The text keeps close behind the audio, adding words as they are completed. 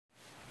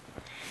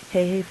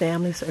Hey,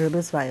 family, it's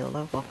Urban's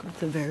Viola. Welcome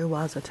to Very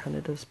Wise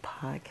Alternatives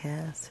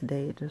podcast.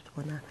 Today, I just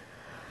want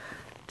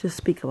to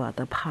speak about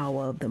the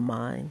power of the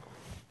mind.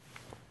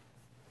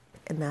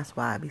 And that's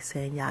why I be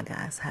saying y'all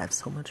guys have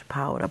so much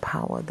power, the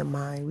power of the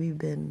mind. We've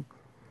been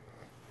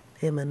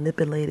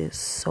manipulated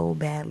so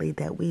badly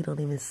that we don't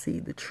even see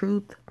the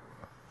truth.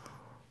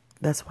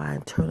 That's why I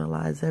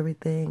internalize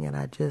everything and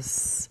I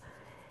just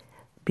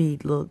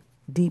look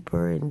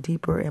deeper and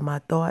deeper in my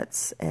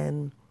thoughts.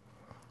 And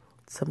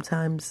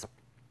sometimes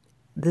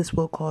this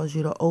will cause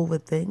you to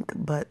overthink,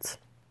 but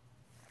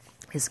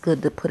it's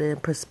good to put it in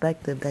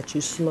perspective that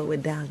you slow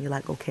it down. You're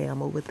like, okay, I'm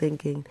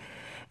overthinking,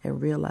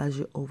 and realize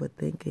you're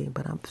overthinking.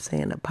 But I'm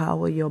saying the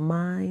power of your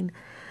mind,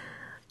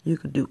 you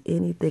could do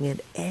anything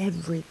and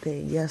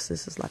everything. Yes,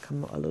 this is like a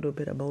little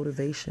bit of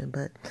motivation,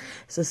 but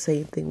it's the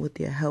same thing with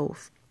your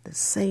health. The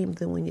same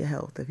thing with your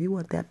health. If you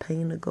want that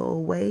pain to go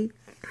away,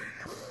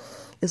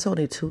 it's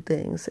only two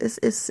things.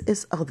 It's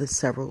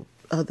several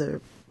other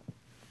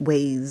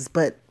ways,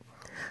 but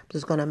I'm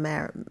just gonna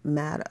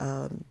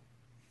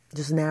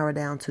just narrow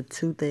down to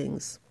two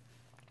things.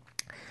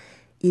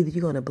 Either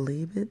you're gonna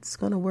believe it's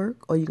gonna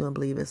work, or you're gonna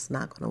believe it's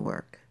not gonna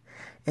work.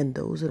 And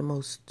those are the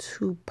most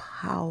two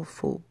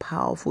powerful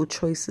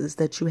choices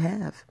that you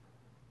have.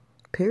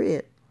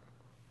 Period.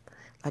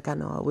 Like I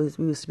know we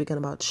were speaking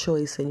about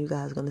choice, and you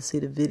guys are gonna see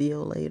the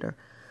video later,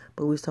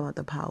 but we was talking about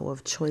the power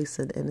of choice,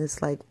 and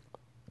it's like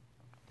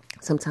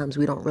sometimes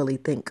we don't really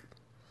think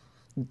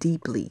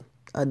deeply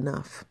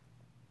enough.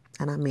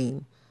 And I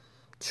mean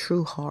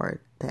true hard,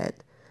 that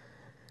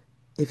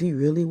if you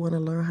really want to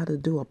learn how to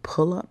do a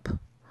pull-up,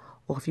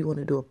 or if you want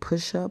to do a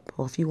push-up,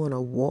 or if you want to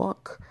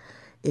walk,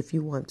 if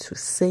you want to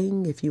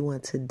sing, if you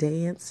want to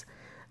dance,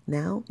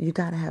 now you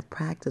got to have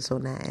practice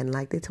on that. And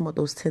like they talk about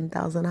those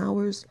 10,000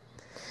 hours,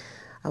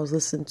 I was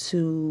listening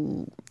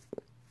to,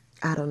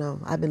 I don't know,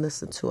 I've been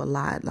listening to a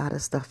lot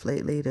of stuff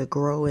lately to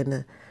grow and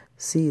to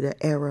see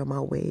the error of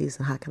my ways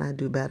and how can I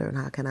do better and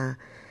how can I,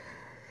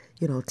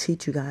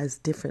 teach you guys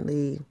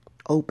differently,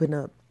 open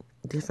up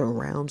different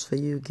realms for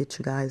you, get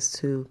you guys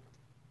to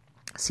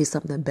see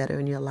something better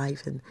in your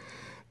life and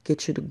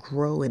get you to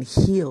grow and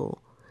heal.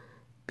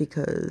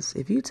 Because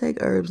if you take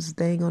herbs,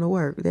 they ain't going to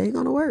work. They ain't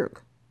going to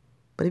work.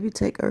 But if you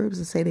take herbs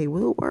and say they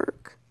will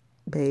work,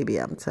 baby,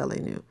 I'm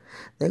telling you,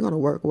 they're going to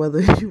work whether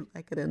you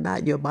like it or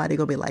not. Your body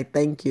going to be like,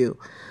 thank you.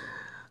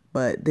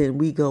 But then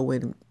we go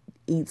and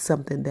eat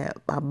something that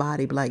our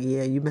body be like,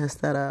 yeah, you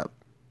messed that up.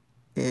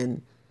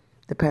 And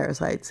the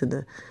parasites and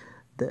the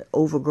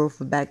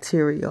overgrowth of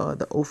bacteria or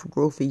the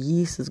overgrowth of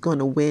yeast is going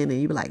to win, and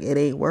you be like, it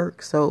ain't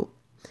work. So,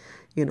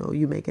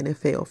 you're making it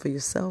fail for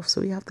yourself.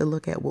 So you have to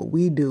look at what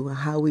we do and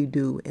how we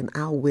do and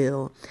our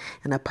will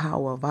and the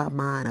power of our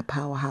mind, the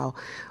power how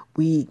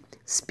we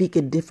speak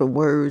in different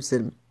words,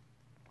 and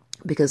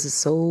because it's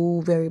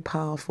so very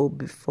powerful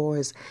before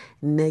it's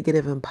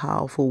negative and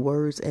powerful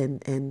words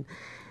and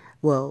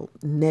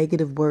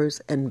negative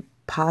words and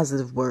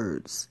positive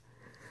words.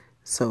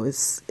 So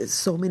it's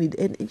so many,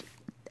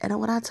 and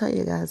what I tell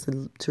you guys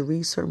to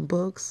read certain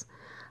books,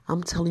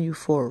 I'm telling you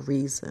for a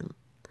reason.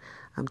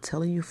 I'm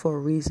telling you for a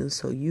reason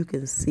so you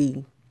can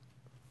see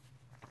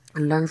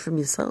and learn from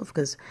yourself.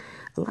 Because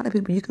a lot of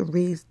people, you can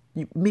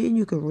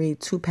read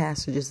two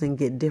passages and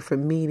get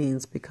different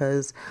meanings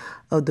because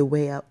of the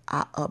way of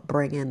our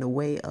upbringing, the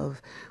way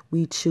of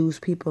we choose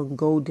people and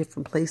go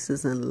different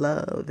places and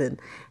love and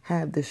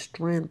have the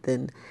strength.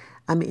 And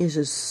I mean, it's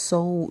just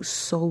so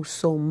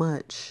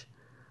much.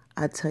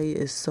 I tell you,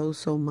 it's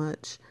so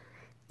much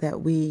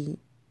that we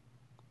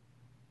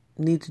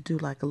need to do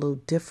like a little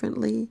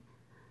differently.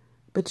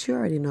 But you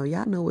already know,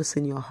 y'all know what's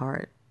in your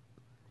heart.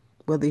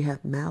 Whether you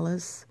have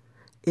malice,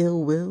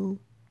 ill will,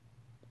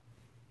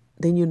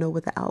 then you know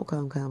what the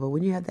outcome comes. But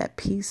when you have that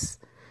peace,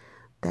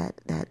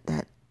 that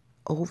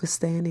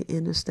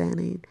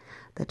understanding,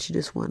 that you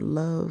just want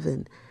love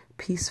and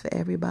peace for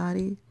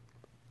everybody.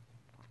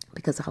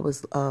 Because I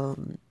was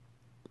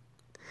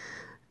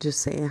just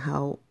saying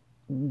how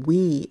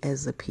we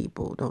as a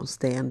people don't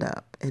stand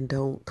up and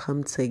don't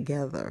come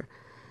together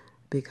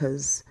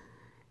because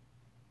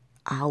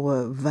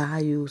our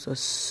values are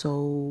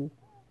so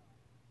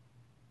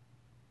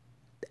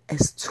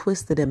as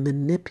twisted and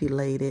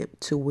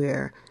manipulated to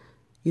where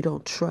you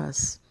don't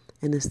trust.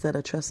 And instead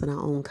of trusting our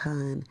own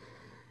kind,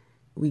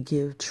 we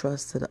give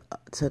trust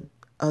to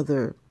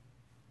other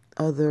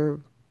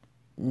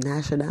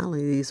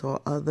nationalities or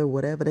other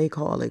whatever they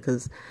call it.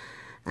 Because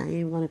I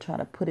ain't going to try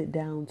to put it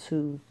down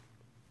to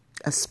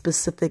a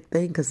specific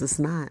thing, because it's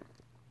not.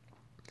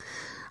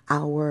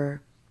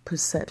 Our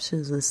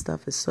perceptions and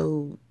stuff is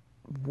so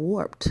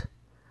warped.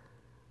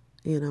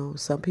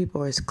 Some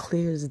people are as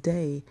clear as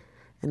day,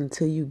 and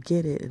until you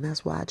get it, and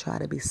that's why I try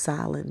to be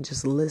silent and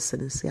just listen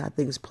and see how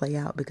things play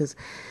out, because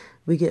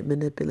we get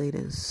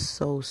manipulated in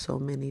so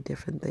many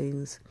different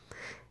things.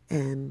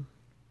 And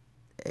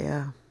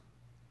yeah,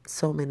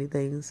 so many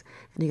things.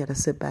 And you got to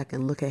sit back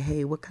and look at,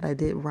 hey, what could I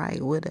did right?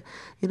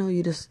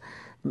 You just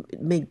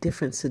make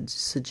different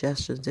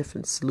suggestions,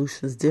 different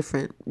solutions,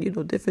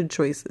 different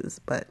choices.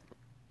 But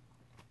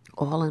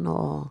all in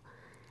all,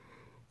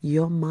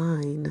 Your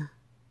mind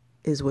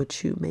is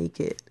what you make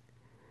it.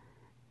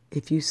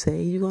 If you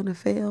say you're going to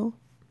fail,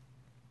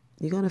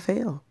 you're going to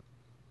fail.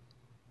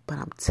 But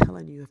I'm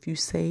telling you, if you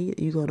say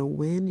you're going to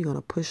win, you're going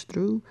to push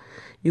through,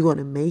 you're going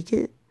to make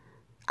it,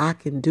 I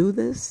can do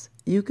this,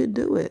 you can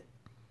do it.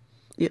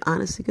 You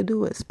honestly can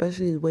do it,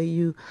 especially the way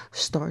you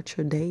start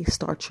your day,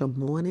 start your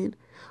morning.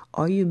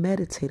 Are you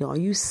meditating? Are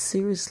you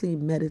seriously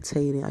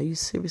meditating? Are you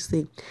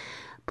seriously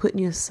putting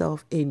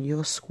yourself in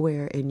your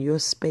square, in your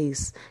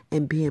space,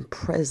 and being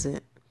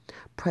present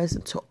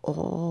to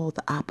all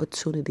the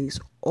opportunities,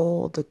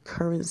 all the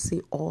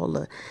currency,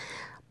 all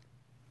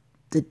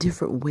the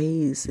different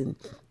ways? And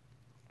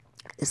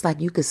it's like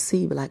you could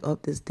see like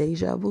up this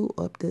deja vu,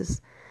 up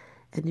this,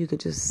 and you could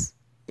just,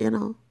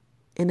 in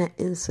that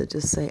instant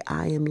just say,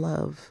 I am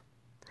love.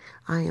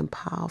 I am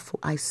powerful.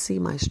 I see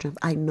my strength.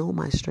 I know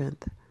my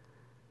strength.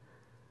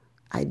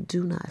 I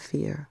do not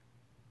fear.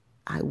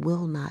 I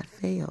will not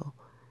fail.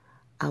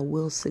 I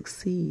will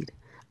succeed.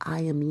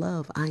 I am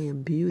love. I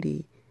am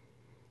beauty.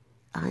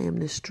 I am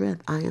the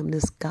strength. I am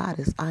this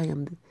goddess. I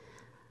am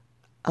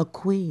a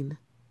queen.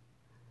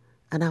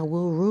 And I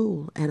will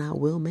rule and I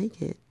will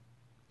make it.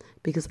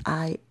 Because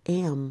I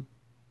am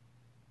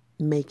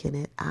making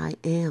it. I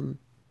am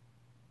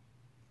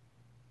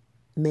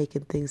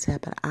making things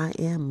happen. I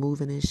am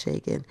moving and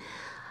shaking.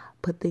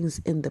 Put things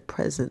in the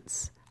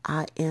presence.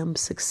 I am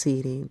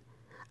succeeding.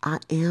 I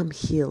am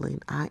healing.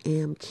 I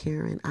am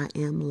caring. I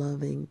am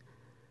loving.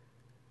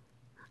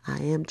 I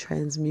am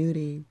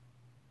transmuting.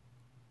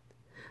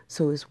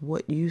 So it's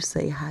what you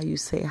say, how you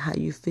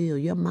feel.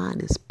 Your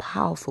mind is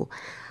powerful.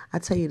 I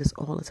tell you this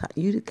all the time.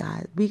 You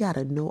guys, we got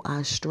to know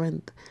our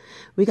strength.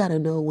 We got to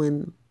know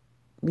when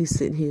we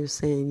sitting here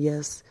saying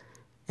yes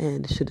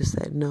and should have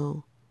said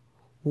no.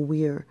 When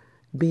we are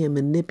being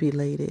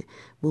manipulated.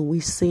 When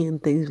we seeing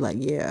things like,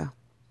 yeah.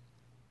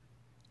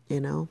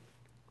 And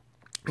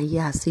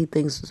yeah, I see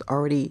things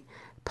already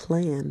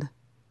planned.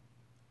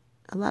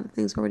 A lot of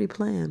things already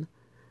planned.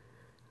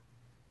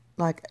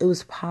 Like, it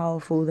was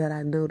powerful that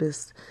I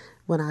noticed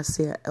when I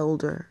see an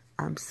elder.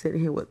 I'm sitting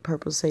here with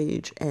Purple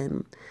Sage,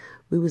 and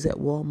we was at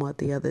Walmart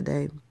the other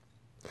day,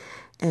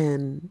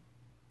 and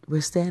we're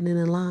standing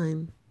in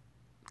line,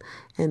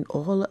 and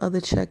all the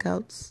other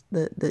checkouts,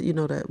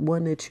 that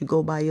one that you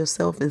go by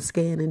yourself and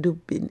scan and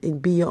do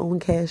and be your own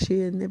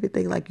cashier and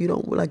everything, like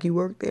you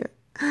work there.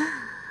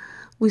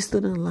 We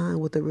stood in line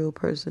with a real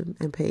person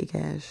and paid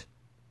cash.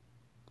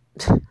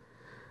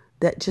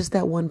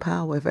 That one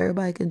power. If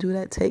everybody can do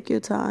that, take your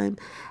time,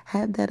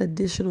 have that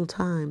additional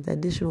time, that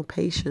additional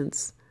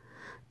patience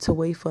to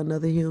wait for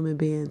another human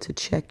being to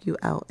check you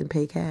out and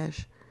pay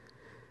cash.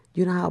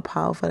 You know how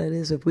powerful that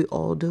is if we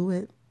all do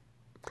it?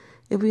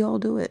 If we all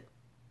do it.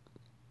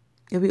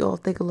 If we all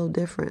think a little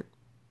different.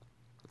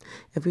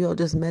 If we all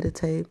just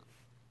meditate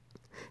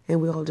and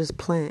we all just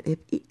plan. If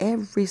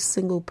every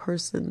single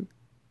person,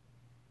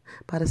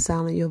 by the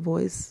sound of your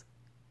voice,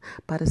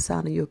 by the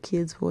sound of your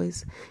kid's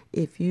voice,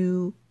 if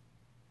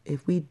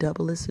we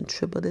double this and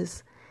triple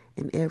this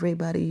and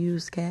everybody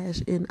use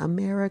cash in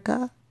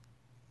America,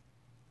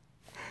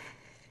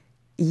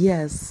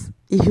 yes,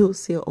 you'll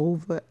see an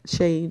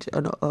overchange,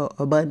 an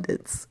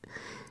abundance.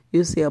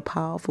 You'll see a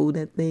powerful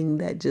that thing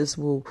that just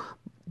will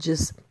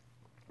just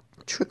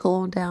trickle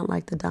on down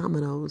like the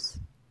dominoes.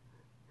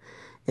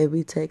 If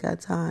we take our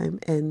time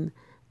and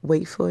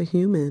wait for a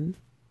human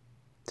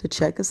to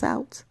check us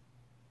out,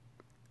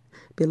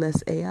 be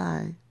less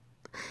AI.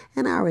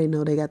 And I already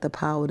know they got the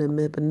power to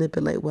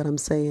manipulate what I'm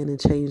saying and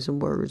change some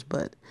words,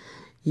 but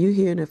you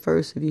hearing it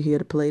first if you're here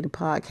to play the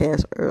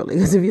podcast early.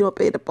 Because if you don't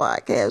play the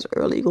podcast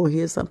early, you're going to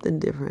hear something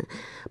different.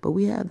 But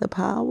we have the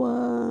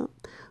power.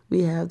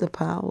 We have the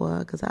power.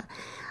 Because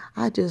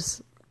I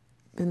just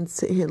been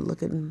sitting here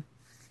looking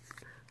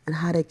at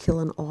how they're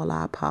killing all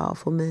our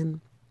powerful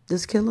men.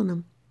 Just killing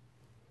them.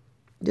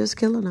 Just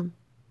killing them.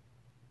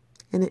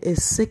 And it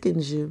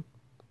sickens you.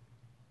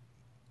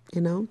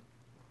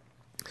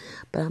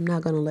 But I'm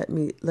not going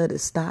to let it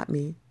stop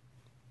me.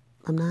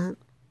 I'm not.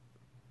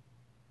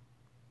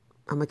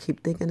 I'm going to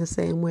keep thinking the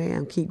same way.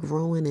 I'm keep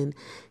growing and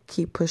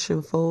keep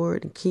pushing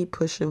forward and keep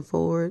pushing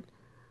forward.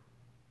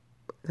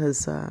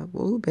 Because,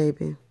 woo,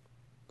 baby,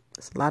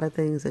 there's a lot of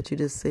things that you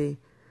just see.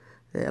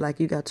 That, like,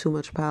 you got too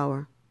much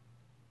power.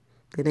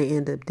 Then they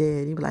end up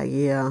dead. You be like,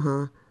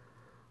 yeah,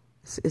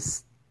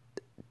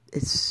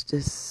 It's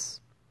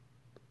just,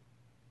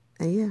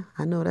 and yeah,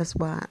 I know that's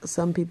why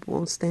some people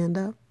won't stand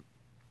up.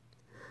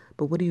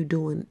 But what are you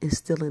doing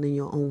instilling in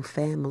your own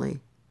family?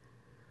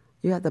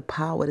 You have the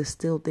power to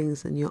steal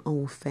things in your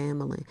own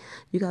family.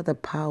 You got the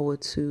power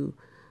to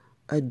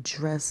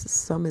address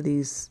some of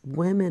these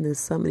women and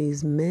some of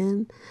these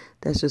men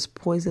that's just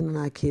poisoning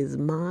our kids'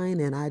 mind.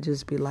 And I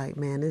just be like,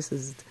 man, this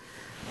is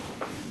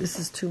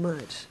too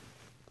much.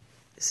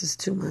 This is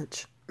too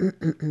much.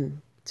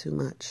 Too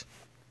much.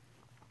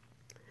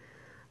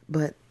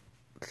 But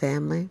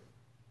family,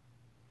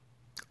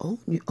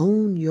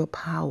 own your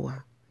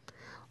power.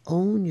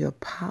 Own your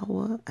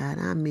power, and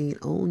I mean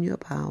own your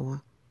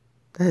power.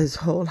 That is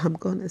all I'm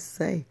going to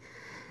say.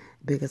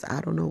 Because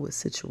I don't know what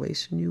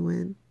situation you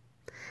in.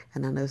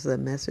 And I know this is a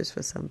message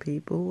for some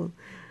people,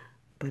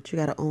 but you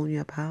got to own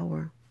your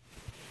power.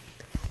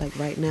 Like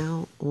right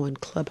now on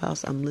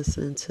Clubhouse, I'm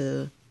listening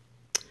to,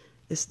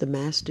 it's the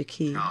Master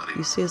Key.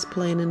 You see it's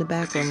playing in the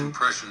background. If these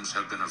impressions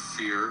have been of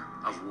fear,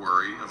 of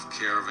worry, of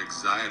care, of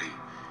anxiety,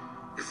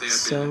 if they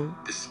have been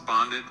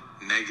despondent,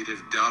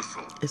 negative,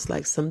 doubtful. It's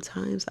like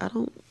sometimes I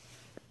don't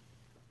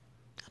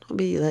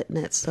be letting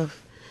that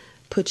stuff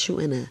put you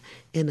in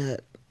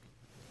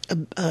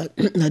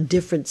a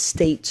different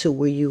state to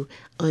where you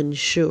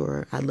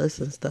unsure. I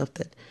listen to stuff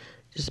that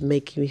just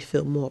make me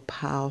feel more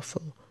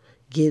powerful,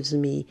 gives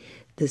me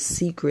the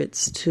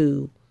secrets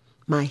to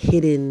my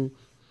hidden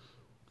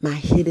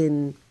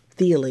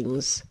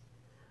feelings,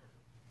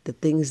 the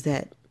things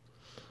that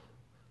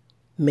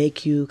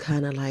make you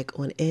kind of like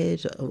on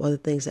edge, or other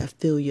things that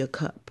fill your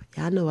cup.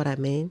 Y'all know what I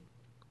mean?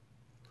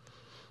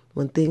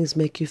 When things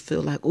make you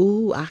feel like,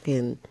 ooh, I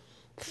can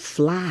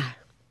fly.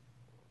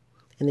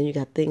 And then you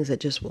got things that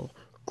just will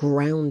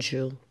ground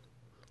you.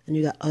 And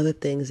you got other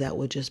things that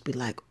will just be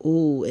like,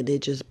 ooh, and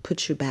it just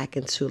puts you back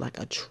into like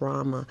a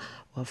trauma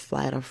or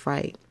flight or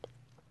fright.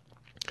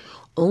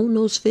 Own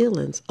those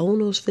feelings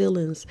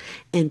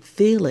and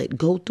feel it.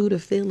 Go through the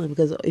feeling,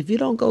 because if you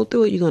don't go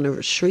through it, you're going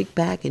to shrink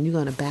back and you're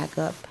going to back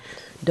up.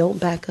 Don't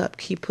back up.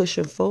 Keep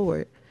pushing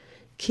forward.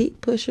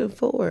 Keep pushing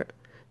forward,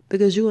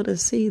 because you're going to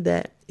see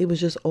that it was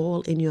just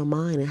all in your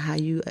mind and how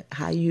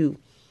you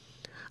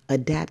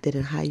adapted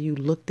and how you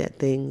looked at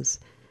things.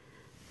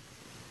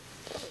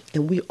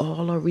 And we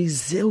all are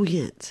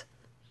resilient.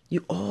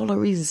 You all are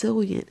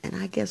resilient. And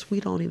I guess we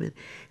don't even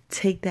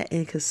take that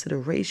in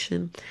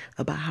consideration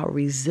about how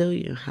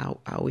resilient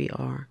how we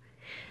are.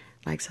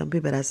 Like some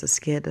people that's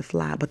scared to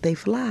fly, but they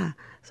fly.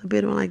 Some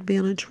people don't like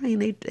being on a train.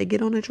 They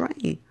get on a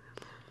train.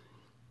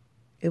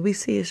 And we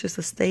see it's just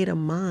a state of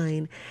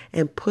mind,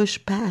 and push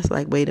past,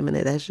 like, wait a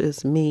minute, that's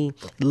just me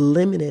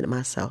limiting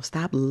myself.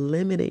 Stop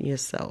limiting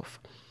yourself.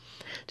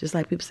 Just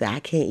like people say, I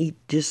can't eat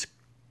just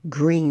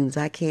greens.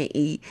 I can't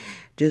eat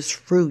just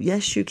fruit.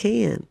 Yes, you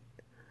can.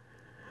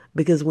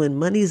 Because when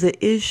money's an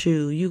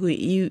issue,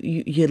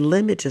 you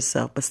limit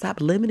yourself. But stop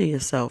limiting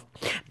yourself.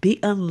 Be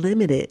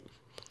unlimited.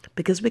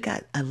 Because we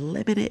got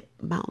unlimited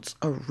amounts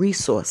of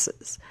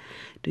resources.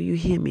 Do you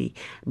hear me?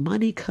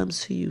 Money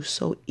comes to you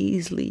so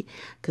easily,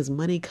 because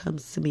money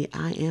comes to me.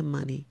 I am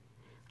money.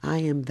 I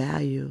am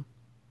value.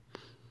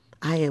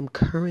 I am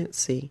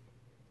currency.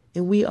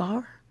 And we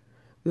are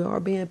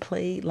being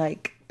played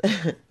like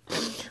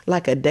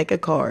like a deck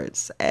of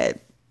cards.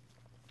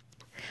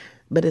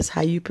 But it's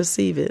how you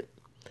perceive it.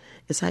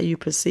 It's how you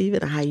perceive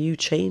it and how you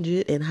change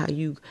it and how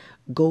you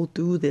go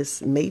through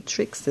this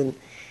matrix and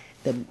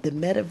the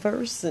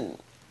metaverse and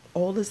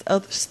all this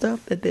other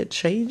stuff that they're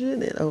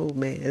changing. And oh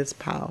man, it's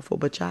powerful.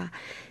 But y'all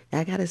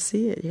got to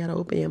see it. You got to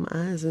open your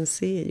eyes and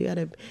see it. You got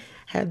to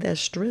have that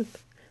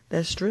strength.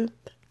 And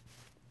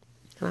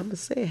I'm going to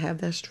say, have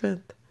that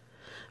strength.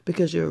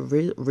 Because you're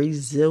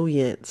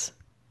resilient.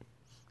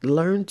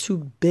 Learn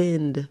to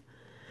bend.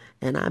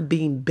 And I'm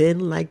being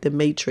bent like the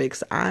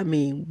Matrix. I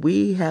mean,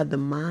 we have the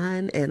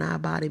mind and our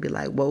body be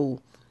like,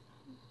 whoa.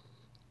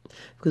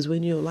 Because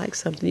when you don't like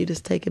something, you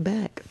just take it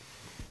back.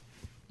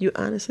 You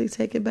honestly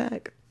take it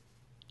back.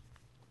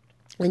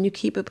 And you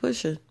keep it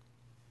pushing.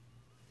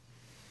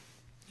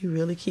 You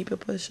really keep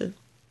it pushing.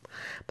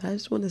 But I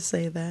just want to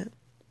say that.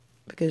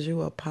 Because you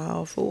are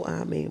powerful.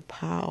 I mean,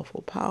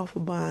 powerful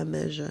bond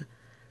measure.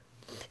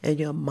 And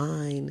your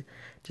mind,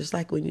 just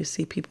like when you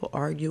see people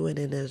arguing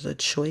and there's a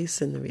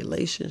choice in the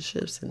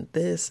relationships and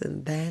this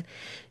and that,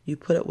 you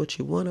put up what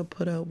you want to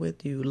put up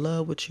with, you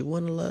love what you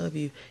want to love,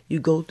 you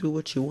go through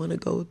what you want to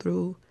go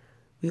through.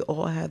 We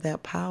all have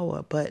that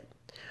power, but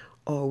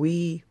are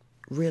we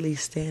really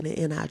standing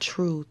in our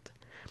truth?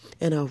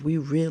 And are we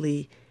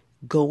really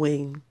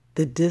going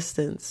the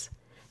distance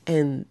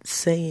and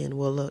saying,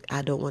 well, look,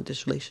 I don't want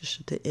this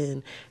relationship to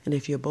end. And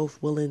if you're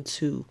both willing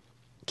to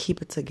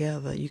keep it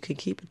together, you can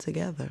keep it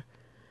together.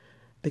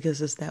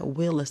 Because it's that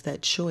will, it's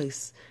that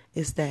choice.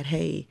 It's that,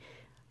 hey,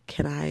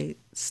 can I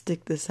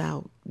stick this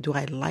out? Do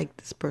I like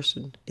this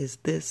person? Is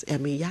this, I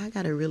mean, y'all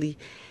got to really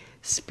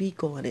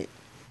speak on it.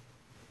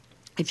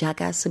 If y'all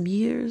got some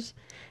years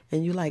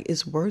and you like,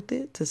 it's worth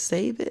it to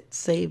save it,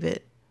 save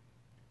it.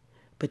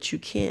 But you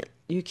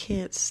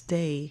can't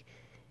stay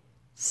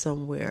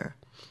somewhere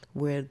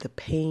where the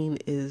pain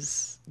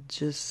is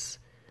just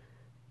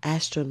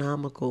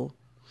astronomical.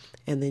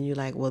 And then you're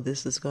like, well,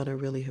 this is going to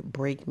really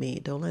break me.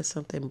 Don't let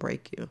something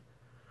break you.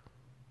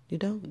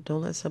 Don't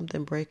let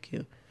something break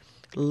you.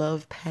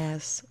 Love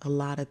past a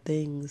lot of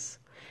things,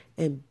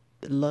 and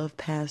love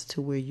past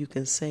to where you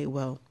can say,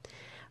 well,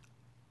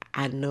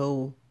 I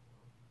know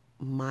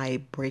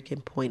my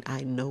breaking point.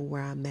 I know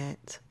where I'm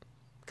at.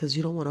 Because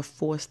you don't want to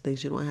force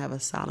things. You don't have a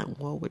silent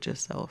war with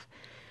yourself.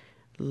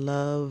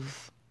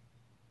 Love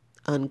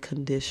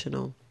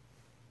unconditional.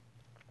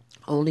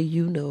 Only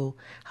you know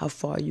how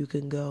far you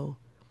can go.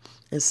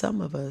 And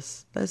some of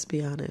us, let's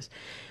be honest,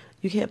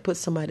 you can't put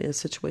somebody in a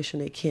situation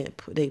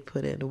they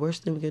put in. The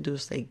worst thing we can do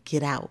is say,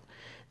 get out.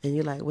 And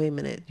you're like, wait a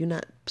minute, you're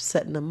not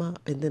setting them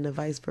up. And then the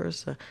vice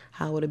versa.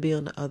 How would it be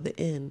on the other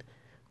end?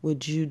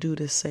 Would you do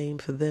the same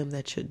for them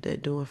that they're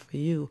doing for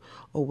you?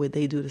 Or would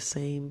they do the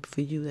same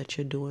for you that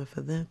you're doing for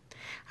them?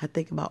 I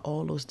think about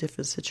all those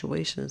different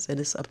situations, and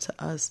it's up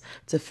to us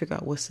to figure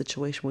out what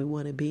situation we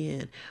want to be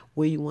in,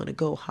 where you want to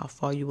go, how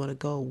far you want to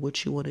go,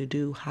 what you want to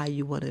do, how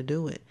you want to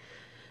do it.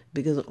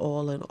 Because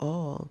all in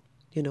all,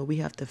 we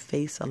have to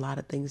face a lot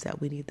of things that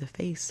we need to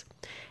face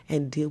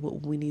and deal with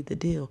what we need to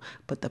deal.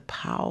 But the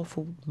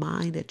powerful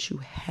mind that you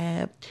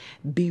have,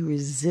 be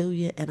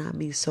resilient. And I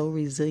mean so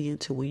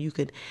resilient to where you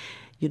can,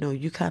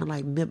 you kind of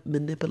like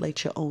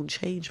manipulate your own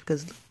change,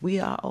 because we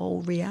are our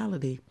own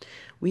reality.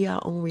 We are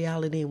our own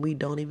reality, and we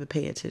don't even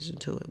pay attention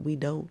to it. We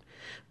don't.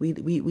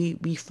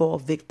 We fall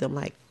victim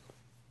like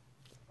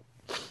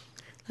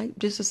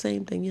just the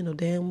same thing,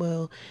 damn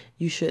well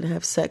you shouldn't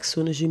have sex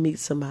soon as you meet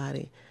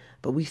somebody.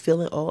 But we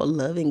feeling all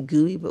love and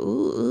gooey,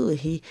 but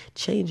he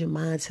changed your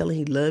mind, telling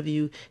he love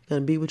you,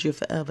 gonna be with you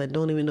forever, and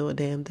don't even know a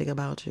damn thing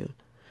about you.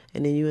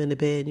 And then you in the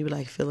bed and you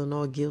like feeling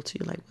all guilty.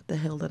 You're like, what the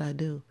hell did I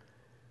do?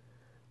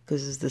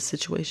 Because it's the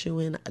situation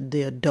when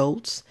the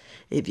adults,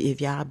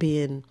 if y'all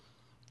being,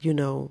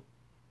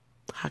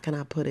 how can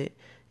I put it?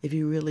 If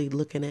you really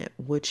looking at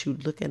what you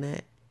looking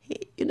at,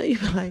 you be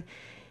like,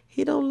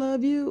 he don't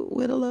love you.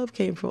 Where the love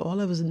came from?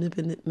 All of it was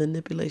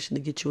manipulation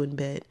to get you in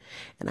bed.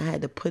 And I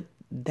had to put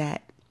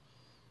that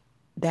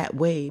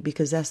way,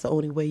 because that's the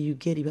only way you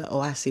get it. Like,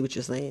 oh, I see what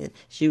you're saying.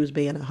 She was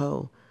being a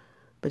hoe.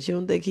 But you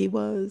don't think he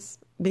was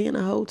being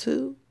a hoe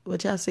too?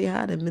 But y'all see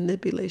how the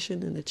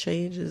manipulation and the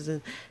changes,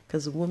 and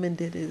because a woman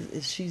did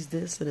is she's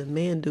this, and a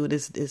man do it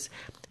is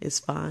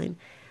fine.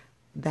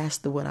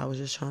 That's what I was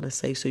just trying to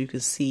say, so you can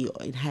see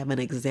and have an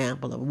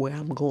example of where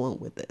I'm going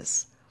with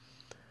this.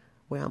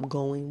 Where I'm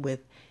going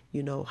with,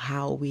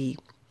 how we,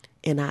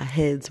 in our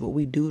heads, what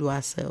we do to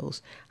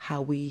ourselves,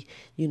 how we,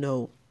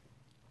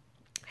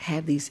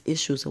 have these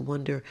issues and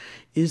wonder,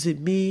 is it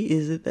me?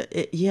 Is it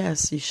that?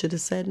 Yes, you should have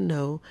said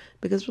no,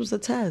 because it was a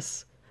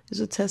test. It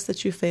was a test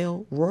that you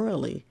failed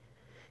royally.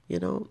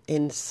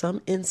 In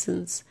some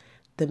instance,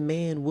 the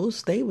man will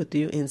stay with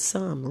you. In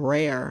some,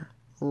 rare.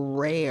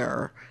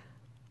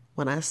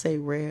 When I say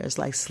rare, it's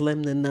like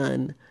slim to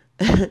none.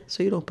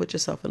 So you don't put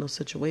yourself in those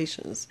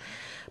situations.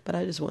 But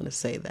I just want to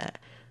say that.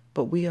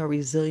 But we are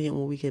resilient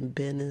when we can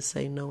bend and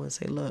say no and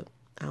say, look,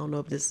 I don't know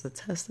if this is a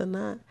test or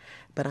not,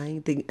 but I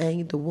ain't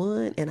the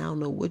one, and I don't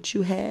know what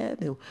you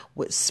have and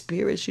what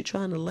spirits you're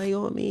trying to lay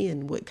on me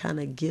and what kind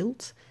of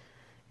guilt.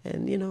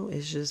 And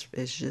it's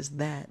just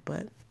that.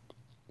 But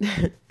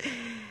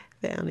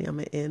family, I'm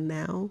gonna end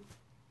now.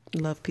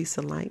 Love, peace,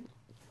 and light.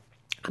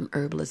 I'm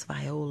Herbalist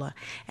Viola,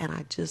 and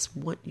I just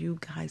want you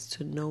guys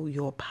to know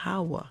your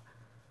power.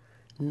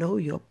 Know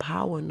your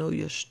power, know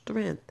your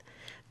strength.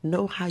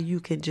 Know how you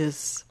can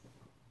just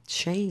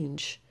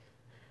change,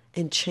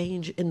 and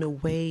change in a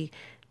way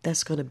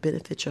that's going to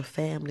benefit your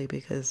family,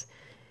 because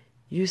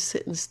you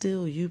sitting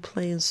still, you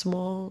playing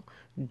small,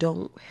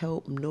 don't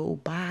help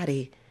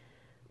nobody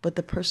but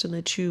the person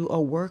that you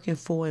are working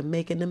for and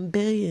making them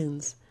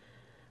billions.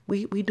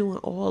 We doing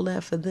all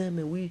that for them,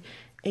 and we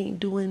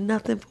ain't doing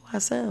nothing for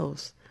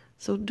ourselves.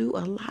 So do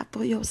a lot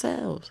for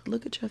yourselves.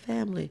 Look at your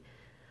family.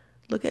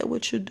 Look at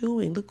what you're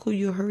doing. Look who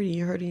you're hurting.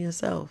 You're hurting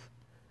yourself.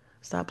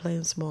 Stop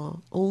playing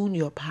small. Own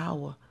your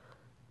power.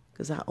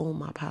 Because I own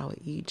my power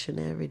each and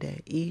every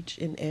day. Each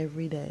and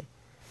every day.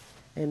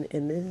 And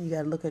then you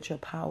got to look at your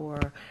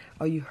power.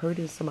 Are you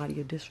hurting somebody?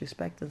 You're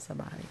disrespecting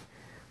somebody.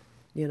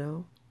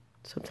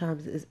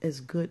 Sometimes it's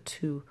good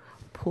to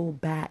pull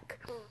back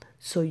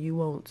so you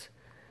won't,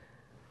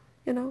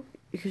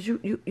 because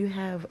you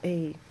have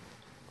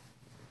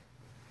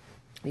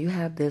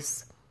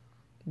this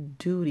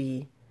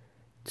duty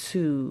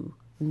to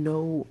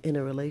know in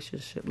a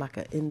relationship, like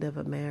an end of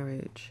a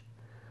marriage.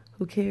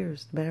 Who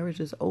cares? Marriage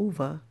is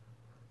over,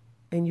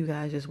 and you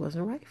guys just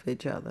wasn't right for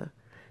each other.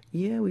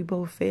 Yeah, we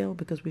both failed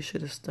because we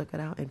should have stuck it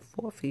out and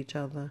fought for each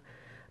other,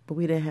 but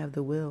we didn't have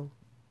the will.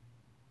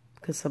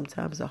 Because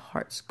sometimes the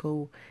hearts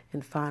go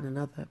and find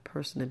another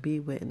person to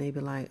be with, and they be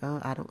like, "Oh,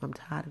 I'm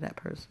tired of that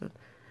person,"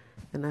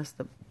 and that's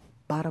the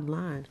bottom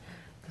line.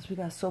 Because we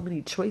got so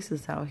many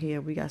choices out here.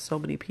 We got so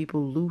many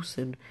people loose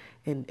and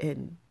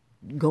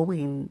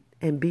going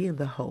and being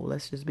the hoe.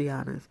 Let's just be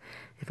honest.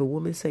 If a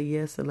woman say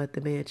yes and let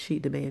the man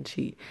cheat, the man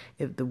cheat.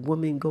 If the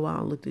woman go out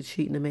and look to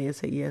cheat and the man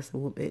say yes,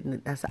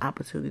 and that's the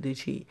opportunity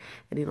to cheat.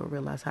 And they don't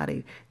realize how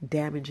they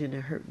damaging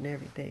and hurting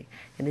everything.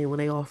 And then when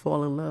they all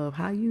fall in love,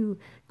 how you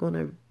going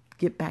to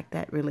get back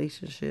that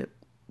relationship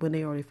when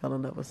they already fell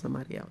in love with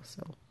somebody else?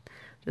 So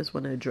just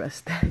want to address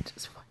that.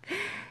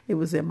 It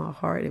was in my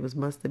heart. It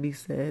must to be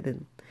said.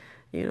 And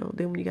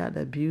then when you got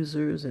the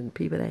abusers and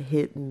people that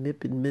hit and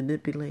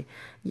manipulate,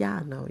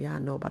 y'all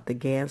know about the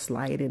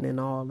gaslighting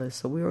and all this.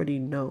 So we already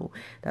know.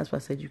 That's why I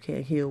said you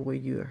can't heal where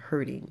you're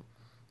hurting,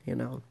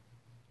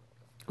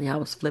 Yeah, I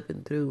was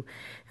flipping through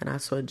and I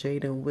saw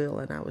Jada and Will,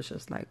 and I was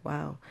just like,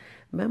 wow.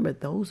 Remember,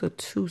 those are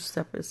two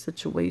separate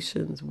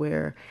situations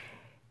where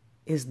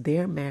It's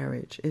their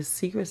marriage. It's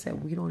secrets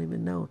that we don't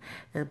even know.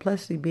 And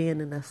plus,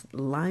 being in the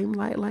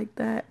limelight like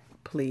that,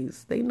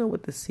 please, they know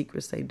what the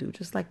secrets they do.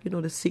 Just like,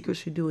 the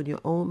secrets you do in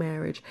your own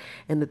marriage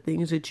and the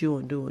things that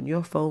you do on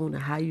your phone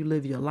and how you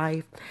live your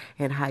life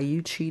and how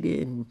you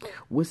cheated and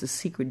what's the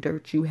secret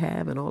dirt you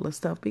have and all this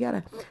stuff. We got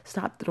to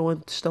stop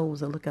throwing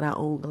stones and look at our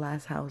own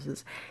glass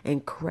houses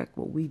and correct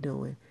what we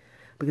doing.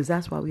 Because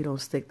that's why we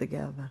don't stick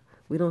together.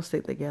 We don't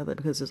stick together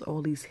because there's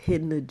all these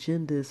hidden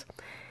agendas.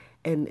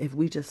 And if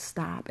we just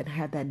stop and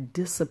have that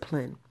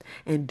discipline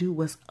and do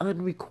what's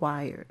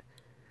unrequired,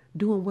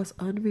 doing what's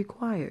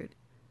unrequired,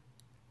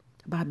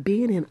 by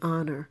being in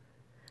honor,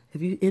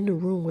 if you're in the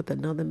room with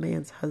another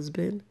man's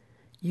husband,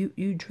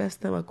 you dress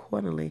them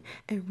accordingly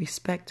and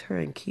respect her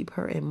and keep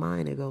her in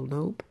mind and go,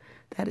 nope,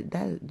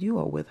 that you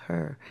are with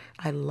her.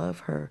 I love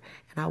her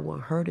and I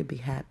want her to be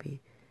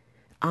happy.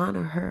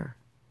 Honor her.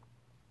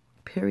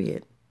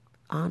 Period.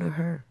 Honor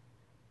her.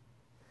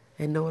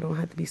 And no, it don't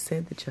have to be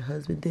said that your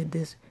husband did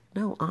this.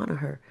 No, honor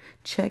her.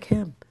 Check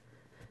him.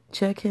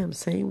 Check him.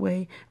 Same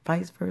way,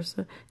 vice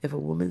versa. If a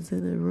woman's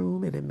in the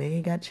room and a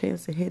man got a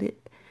chance to hit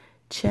it,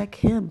 check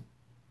him.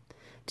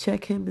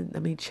 Check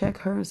him. Check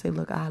her and say,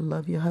 look, I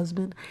love your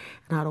husband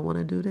and I don't want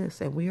to do this.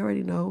 And we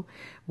already know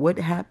what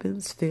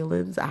happens.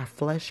 Feelings, our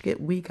flesh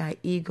get weak, our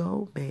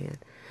ego, man.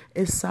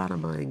 It's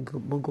Sodom and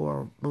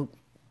Gomorrah.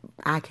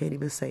 I can't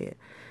even say it.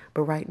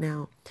 But right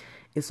now,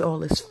 it's all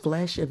this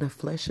flesh, and the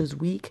flesh is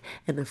weak,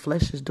 and the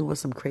flesh is doing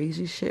some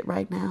crazy shit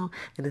right now,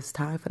 and it's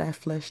time for that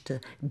flesh to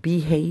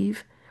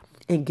behave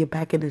and get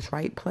back in its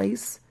right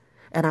place.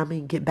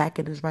 And get back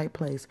in its right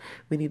place.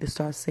 We need to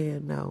start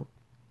saying no.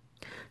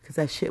 Because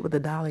that shit with the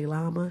Dalai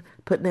Lama,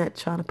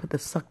 trying to put the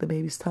suck the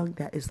baby's tongue,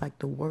 that is like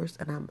the worst.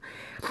 And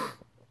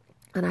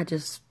I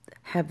just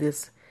have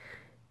this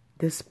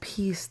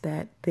peace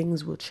that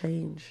things will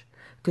change.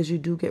 Because you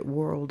do get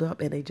whirled up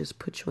and they just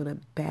put you in a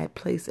bad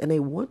place and they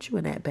want you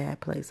in that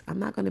bad place. I'm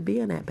not going to be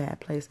in that bad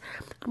place.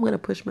 I'm going to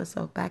push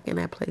myself back in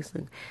that place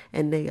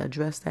and they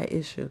address that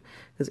issue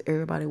because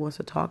everybody wants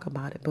to talk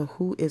about it. But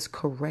who is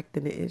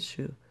correcting the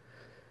issue?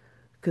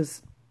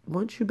 Because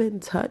once you've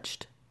been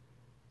touched,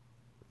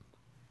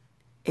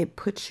 it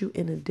puts you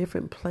in a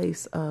different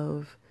place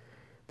of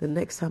the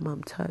next time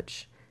I'm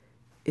touched.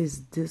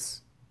 Is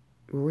this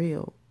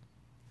real?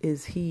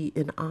 Is he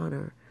in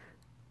honor?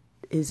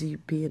 Is he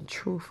being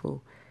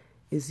truthful?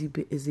 Is he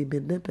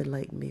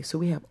manipulating me? So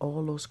we have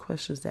all those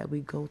questions that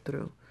we go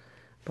through.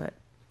 But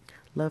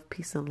love,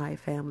 peace, and life,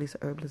 families.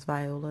 Herbalist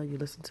Viola. You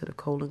listen to the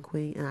Colon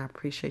Queen, and I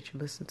appreciate you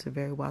listening to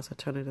Very Wise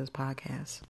Alternatives podcast.